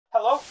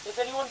Hello? Is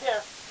anyone there?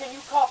 Can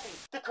you copy?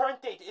 The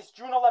current date is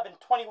June 11,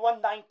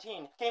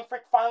 2119.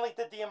 GameFreak finally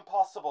did the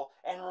impossible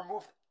and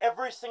removed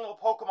every single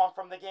Pokemon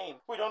from the game.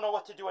 We don't know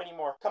what to do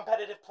anymore.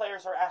 Competitive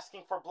players are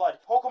asking for blood.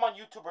 Pokemon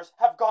YouTubers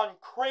have gone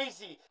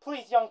crazy.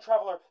 Please, young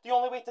traveler, the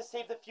only way to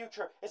save the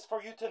future is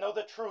for you to know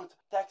the truth.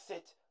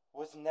 Dexit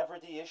was never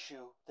the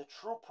issue. The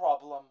true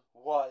problem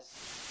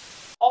was...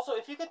 Also,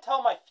 if you could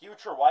tell my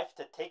future wife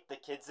to take the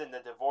kids in the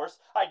divorce,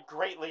 I'd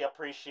greatly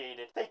appreciate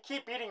it. They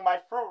keep eating my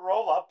fruit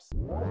roll-ups.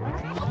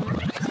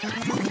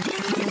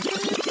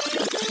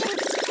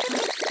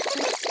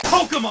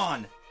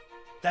 Pokemon!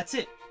 That's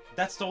it.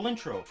 That's the whole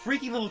intro.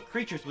 Freaky little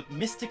creatures with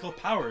mystical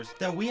powers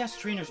that we as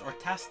trainers are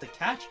tasked to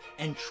catch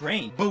and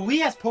train. But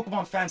we as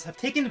Pokemon fans have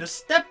taken it a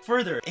step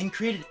further and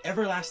created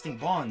everlasting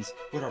bonds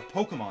with our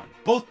Pokemon.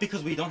 Both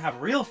because we don't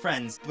have real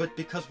friends, but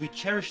because we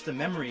cherish the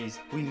memories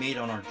we made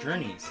on our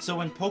journeys. So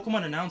when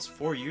Pokemon announced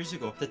 4 years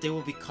ago that they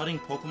will be cutting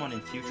Pokemon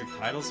in future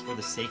titles for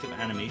the sake of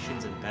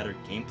animations and better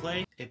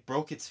gameplay, it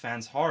broke its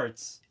fans'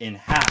 hearts in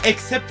half.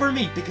 Except for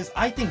me, because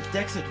I think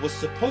Dexit was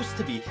supposed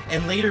to be,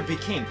 and later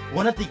became,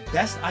 one of the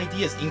best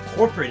ideas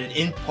incorporated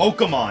in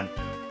Pokemon.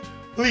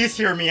 Please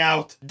hear me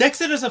out.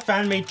 Dexit is a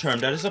fan-made term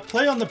that is a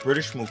play on the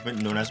British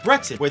movement known as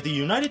Brexit, where the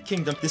United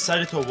Kingdom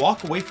decided to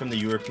walk away from the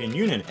European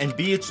Union and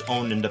be its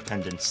own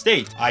independent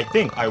state. I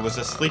think I was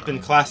asleep in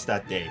class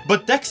that day.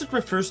 But Dexit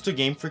refers to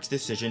GameFreak's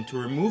decision to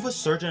remove a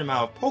certain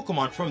amount of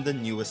Pokemon from the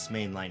newest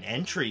mainline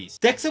entries.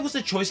 Dexit was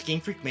a choice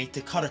GameFreak made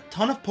to cut a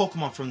ton of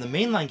Pokemon from the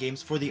mainline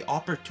games for the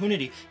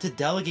opportunity to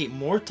delegate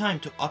more time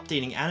to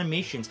updating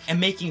animations and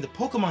making the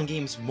Pokemon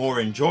games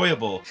more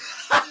enjoyable.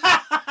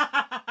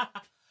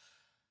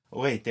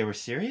 Wait, they were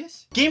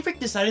serious? GameFreak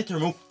decided to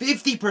remove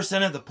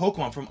 50% of the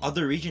Pokemon from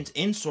other regions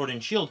in Sword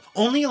and Shield,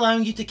 only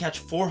allowing you to catch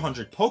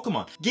 400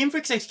 Pokemon.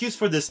 GameFreak's excuse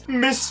for this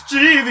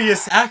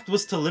mischievous act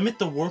was to limit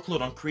the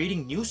workload on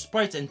creating new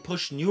sprites and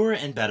push newer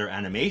and better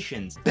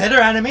animations.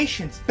 Better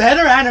animations!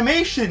 Better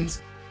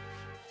animations!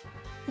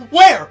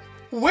 Where?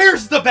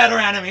 Where's the better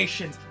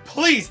animations?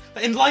 Please,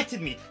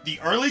 enlighten me. The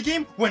early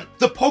game, when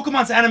the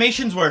Pokemon's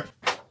animations were...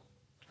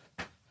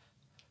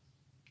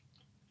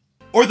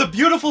 Or the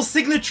beautiful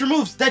signature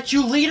moves that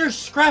you later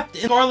scrapped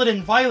in Scarlet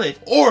and Violet.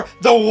 Or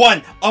the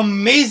one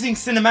amazing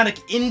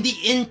cinematic in the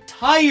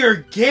entire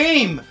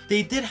game.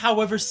 They did,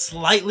 however,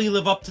 slightly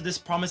live up to this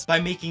promise by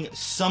making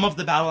some of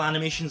the battle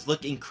animations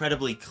look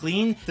incredibly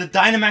clean. The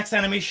Dynamax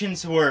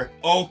animations were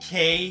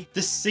okay.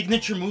 The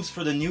signature moves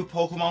for the new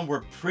Pokemon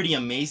were pretty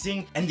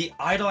amazing. And the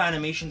idle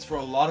animations for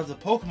a lot of the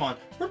Pokemon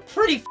were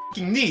pretty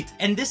f***ing neat.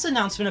 And this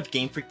announcement of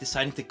GameFreak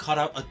deciding to cut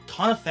out a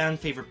ton of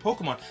fan-favorite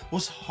Pokemon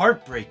was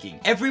heartbreaking.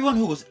 Everyone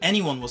who was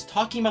anyone was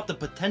talking about the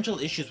potential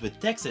issues with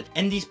Dexit,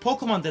 and these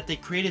Pokemon that they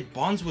created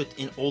bonds with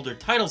in older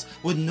titles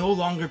would no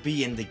longer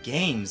be in the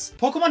games.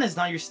 Pokemon is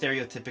not your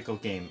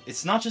stereotypical game.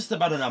 It's not just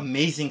about an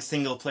amazing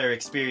single-player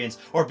experience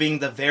or being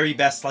the very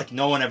best like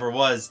no one ever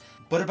was,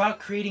 but about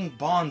creating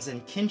bonds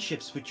and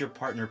kinships with your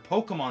partner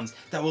Pokemons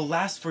that will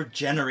last for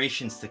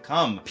generations to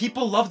come.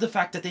 People love the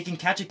fact that they can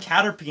catch a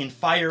Caterpie in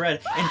Fire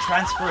Red and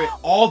transfer it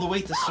all the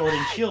way to Sword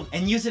and Shield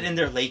and use it in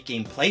their late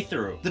game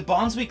playthrough. The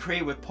bonds we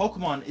create with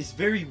Pokemon is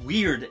very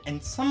weird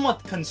and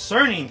somewhat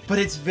concerning, but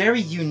it's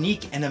very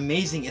unique and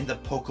amazing in the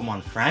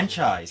Pokemon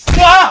franchise.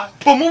 Ah!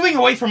 But moving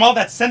away from all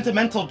that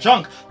sentimental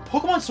junk,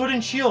 Pokemon Sword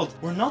and Shield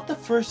were not the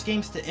first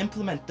games to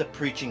implement the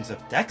preachings of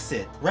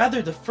Dexit.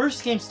 Rather, the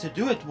first games to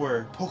do it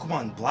were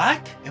Pokemon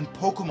Black and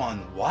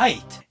Pokemon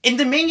White. In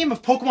the main game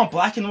of Pokemon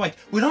Black and White,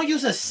 we don't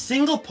use a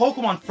single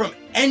Pokemon from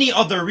any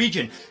other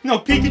region. No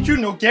Pikachu,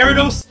 no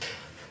Gyarados.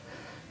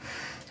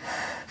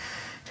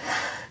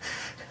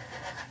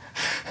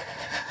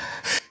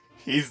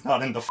 He's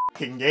not in the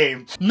fucking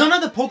game. None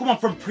of the Pokemon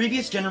from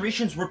previous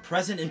generations were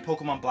present in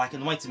Pokemon Black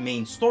and White's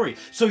main story,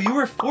 so you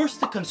were forced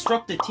to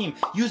construct a team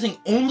using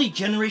only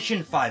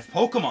Generation 5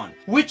 Pokemon,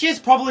 which is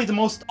probably the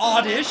most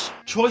oddish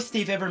choice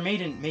they've ever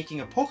made in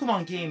making a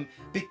Pokemon game,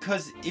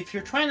 because if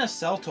you're trying to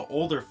sell to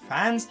older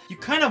fans, you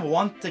kind of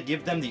want to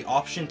give them the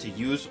option to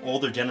use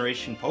older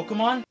generation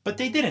Pokemon, but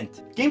they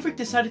didn't. GameFreak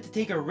decided to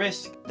take a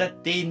risk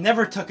that they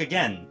never took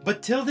again.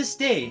 But till this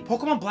day,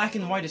 Pokemon Black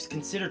and White is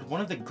considered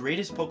one of the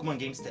greatest Pokemon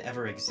games to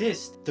ever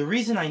exist. The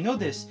reason I know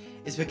this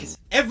is because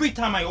every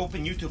time I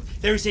open YouTube,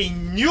 there's a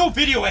new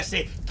video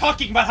essay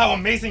talking about how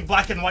amazing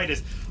Black and White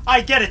is.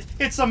 I get it,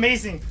 it's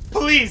amazing.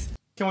 Please,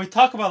 can we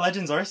talk about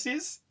Legends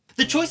Arceus?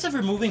 The choice of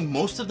removing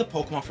most of the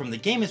Pokemon from the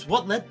game is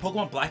what led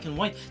Pokemon Black and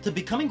White to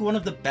becoming one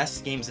of the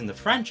best games in the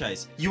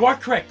franchise. You are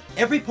correct,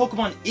 every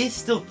Pokemon is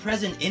still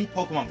present in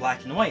Pokemon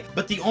Black and White,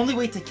 but the only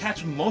way to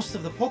catch most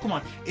of the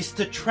Pokemon is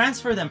to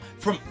transfer them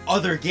from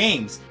other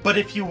games. But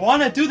if you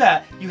want to do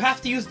that, you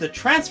have to use the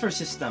transfer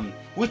system,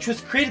 which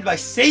was created by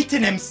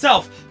Satan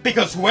himself,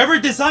 because whoever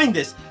designed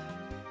this,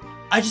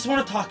 I just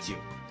want to talk to you.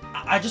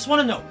 I just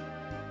want to know,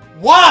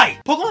 Why?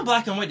 Pokemon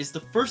Black and White is the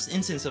first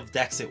instance of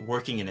Dexit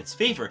working in its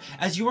favor,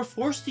 as you were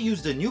forced to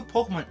use the new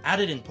Pokemon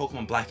added in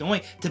Pokemon Black and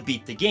White to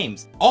beat the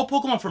games. All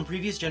Pokemon from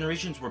previous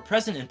generations were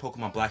present in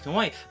Pokemon Black and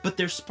White, but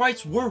their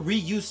sprites were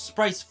reused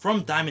sprites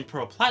from Diamond,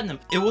 Pearl, Platinum.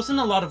 It wasn't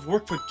a lot of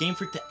work for Game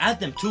Freak to add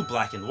them to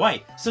Black and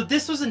White. So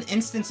this was an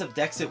instance of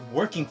Dexit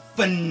working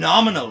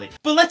phenomenally.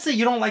 But let's say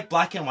you don't like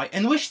Black and White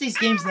and wish these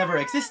games never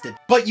existed,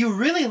 but you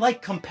really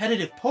like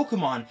competitive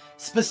Pokemon,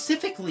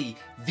 specifically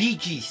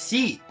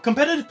VGC.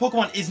 Competitive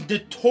Pokemon is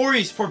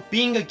notorious for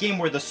being a game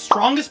where the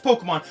strongest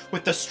Pokemon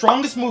with the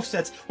strongest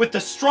movesets with the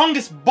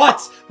strongest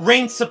butts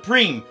reign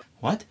supreme.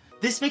 What?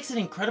 This makes it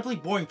incredibly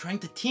boring trying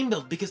to team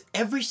build because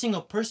every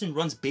single person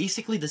runs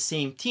basically the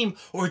same team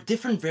or a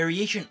different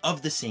variation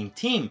of the same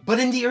team.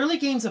 But in the early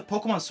games of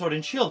Pokemon Sword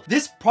and Shield,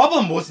 this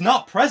problem was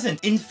not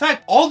present. In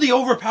fact, all the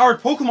overpowered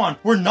Pokemon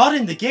were not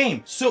in the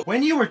game. So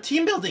when you were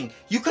team building,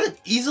 you could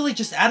have easily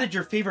just added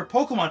your favorite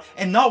Pokemon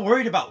and not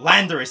worried about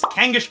Landorus,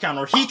 Kangaskhan,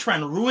 or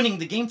Heatran ruining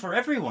the game for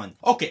everyone.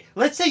 Okay,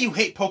 let's say you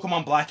hate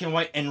Pokemon Black and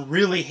White and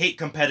really hate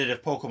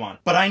competitive Pokemon.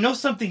 But I know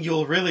something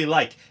you'll really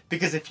like,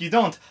 because if you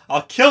don't,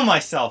 I'll kill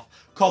myself.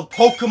 Called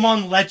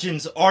Pokemon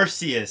Legends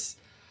Arceus.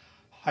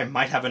 I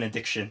might have an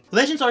addiction.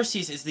 Legends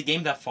Arceus is the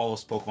game that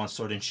follows Pokemon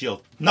Sword and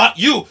Shield. Not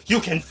you! You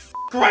can f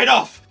right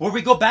off! Where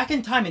we go back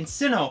in time in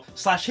Sinnoh /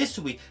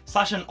 Hisui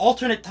 / an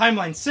alternate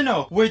timeline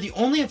Sinnoh, where the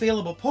only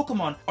available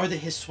Pokemon are the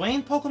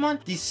Hisuian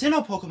Pokemon, the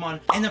Sinnoh Pokemon,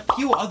 and a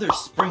few others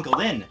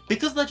sprinkled in.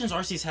 Because Legends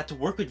Arceus had to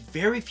work with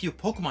very few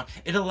Pokemon,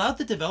 it allowed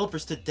the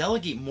developers to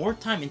delegate more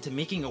time into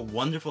making a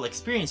wonderful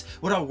experience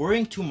without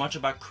worrying too much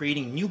about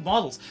creating new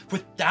models for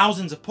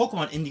thousands of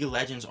Pokemon in the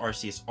Legends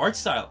Arceus art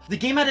style. The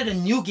game added a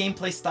new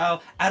gameplay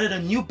style, added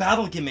a new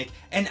battle gimmick,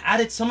 and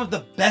added some of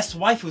the best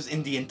waifus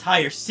in the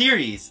entire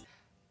series.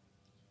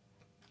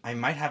 I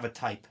might have a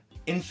type.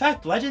 In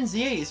fact, Legends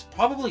EA is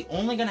probably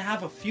only going to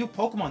have a few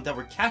Pokemon that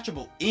were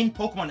catchable in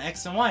Pokemon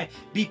X and Y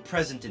be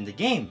present in the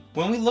game.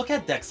 When we look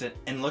at Dexit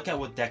and look at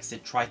what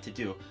Dexit tried to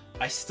do,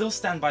 I still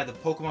stand by the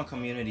Pokemon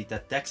community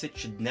that Dexit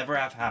should never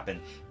have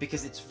happened,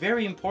 because it's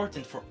very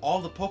important for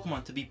all the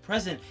Pokemon to be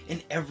present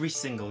in every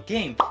single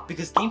game,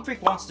 because Game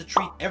Freak wants to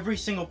treat every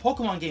single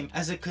Pokemon game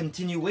as a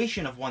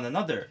continuation of one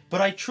another.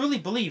 But I truly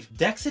believe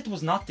Dexit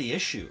was not the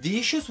issue. The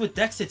issues with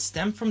Dexit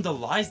stem from the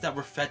lies that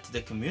were fed to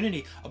the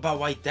community about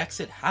why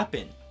Dexit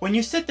happened. When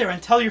you sit there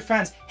and tell your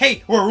fans,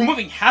 hey, we're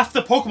removing half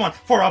the Pokemon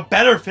for a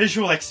better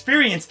visual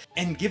experience,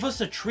 and give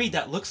us a tree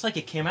that looks like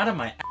it came out of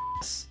my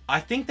ass, I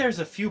think there's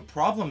a few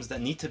problems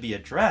that need to be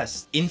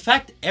addressed. In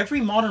fact,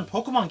 every modern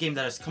Pokemon game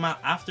that has come out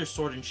after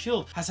Sword and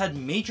Shield has had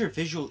major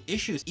visual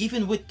issues,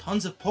 even with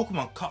tons of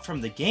Pokemon cut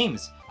from the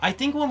games. I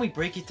think when we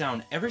break it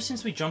down, ever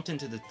since we jumped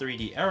into the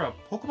 3D era,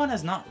 Pokemon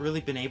has not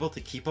really been able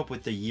to keep up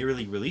with the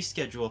yearly release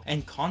schedule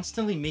and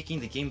constantly making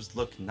the games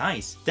look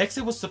nice.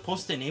 Dexit was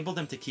supposed to enable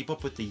them to keep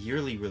up with the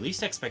yearly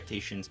release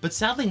expectations, but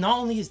sadly not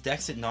only is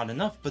Dexit not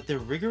enough, but their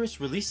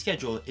rigorous release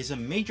schedule is a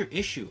major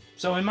issue.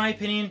 So in my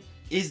opinion,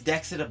 is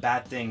Dexit a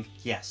bad thing?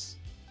 Yes.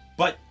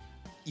 But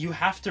you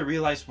have to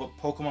realize what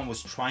Pokemon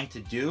was trying to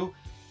do,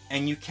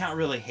 and you can't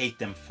really hate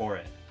them for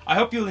it. I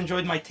hope you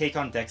enjoyed my take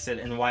on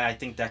Dexit and why I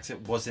think Dexit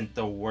wasn't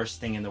the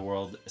worst thing in the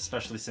world,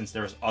 especially since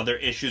there's other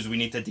issues we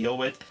need to deal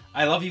with.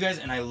 I love you guys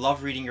and I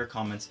love reading your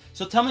comments,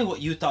 so tell me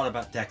what you thought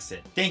about Dexit.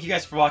 Thank you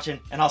guys for watching,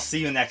 and I'll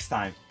see you next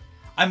time.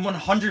 I'm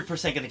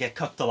 100% gonna get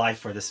cooked alive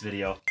for this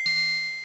video.